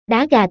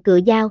Đá gà cựa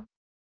dao.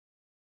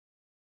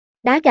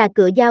 Đá gà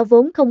cựa dao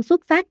vốn không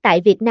xuất phát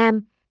tại Việt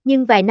Nam,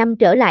 nhưng vài năm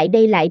trở lại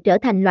đây lại trở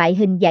thành loại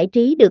hình giải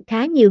trí được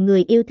khá nhiều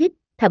người yêu thích,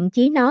 thậm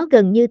chí nó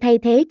gần như thay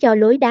thế cho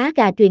lối đá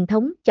gà truyền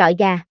thống, chọi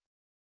gà.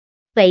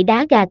 Vậy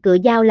đá gà cựa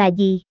dao là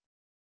gì?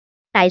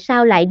 Tại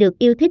sao lại được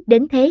yêu thích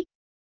đến thế?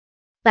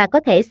 Và có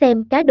thể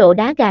xem cá độ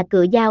đá gà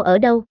cựa dao ở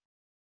đâu?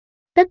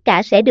 Tất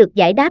cả sẽ được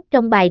giải đáp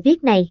trong bài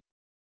viết này.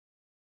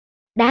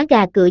 Đá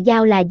gà cựa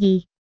dao là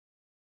gì?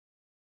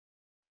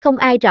 Không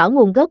ai rõ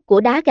nguồn gốc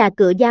của đá gà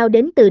cựa dao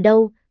đến từ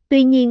đâu,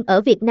 tuy nhiên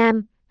ở Việt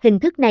Nam, hình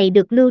thức này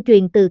được lưu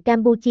truyền từ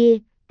Campuchia,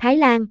 Thái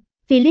Lan,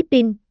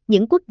 Philippines,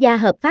 những quốc gia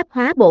hợp pháp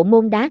hóa bộ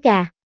môn đá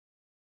gà.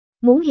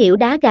 Muốn hiểu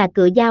đá gà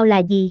cựa dao là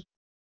gì?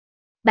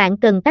 Bạn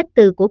cần tách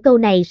từ của câu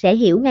này sẽ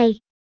hiểu ngay.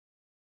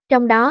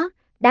 Trong đó,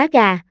 đá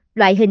gà,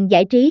 loại hình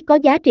giải trí có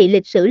giá trị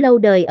lịch sử lâu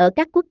đời ở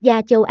các quốc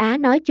gia châu Á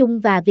nói chung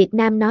và Việt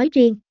Nam nói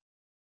riêng.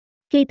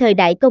 Khi thời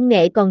đại công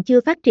nghệ còn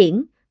chưa phát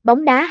triển,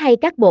 bóng đá hay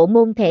các bộ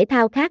môn thể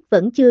thao khác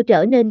vẫn chưa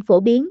trở nên phổ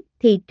biến,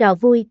 thì trò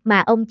vui mà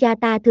ông cha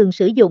ta thường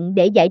sử dụng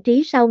để giải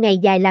trí sau ngày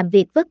dài làm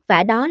việc vất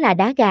vả đó là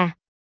đá gà.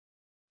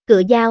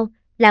 Cựa dao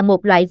là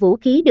một loại vũ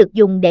khí được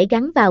dùng để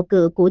gắn vào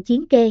cựa của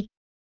chiến kê.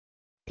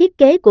 Thiết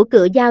kế của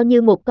cựa dao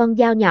như một con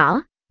dao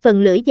nhỏ,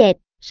 phần lưỡi dẹt,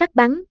 sắc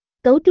bắn,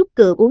 cấu trúc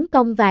cựa uốn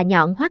cong và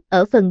nhọn hoắt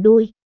ở phần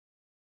đuôi.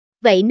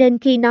 Vậy nên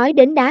khi nói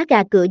đến đá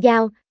gà cựa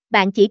dao,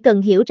 bạn chỉ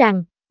cần hiểu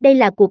rằng đây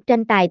là cuộc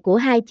tranh tài của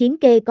hai chiến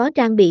kê có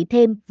trang bị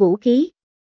thêm vũ khí.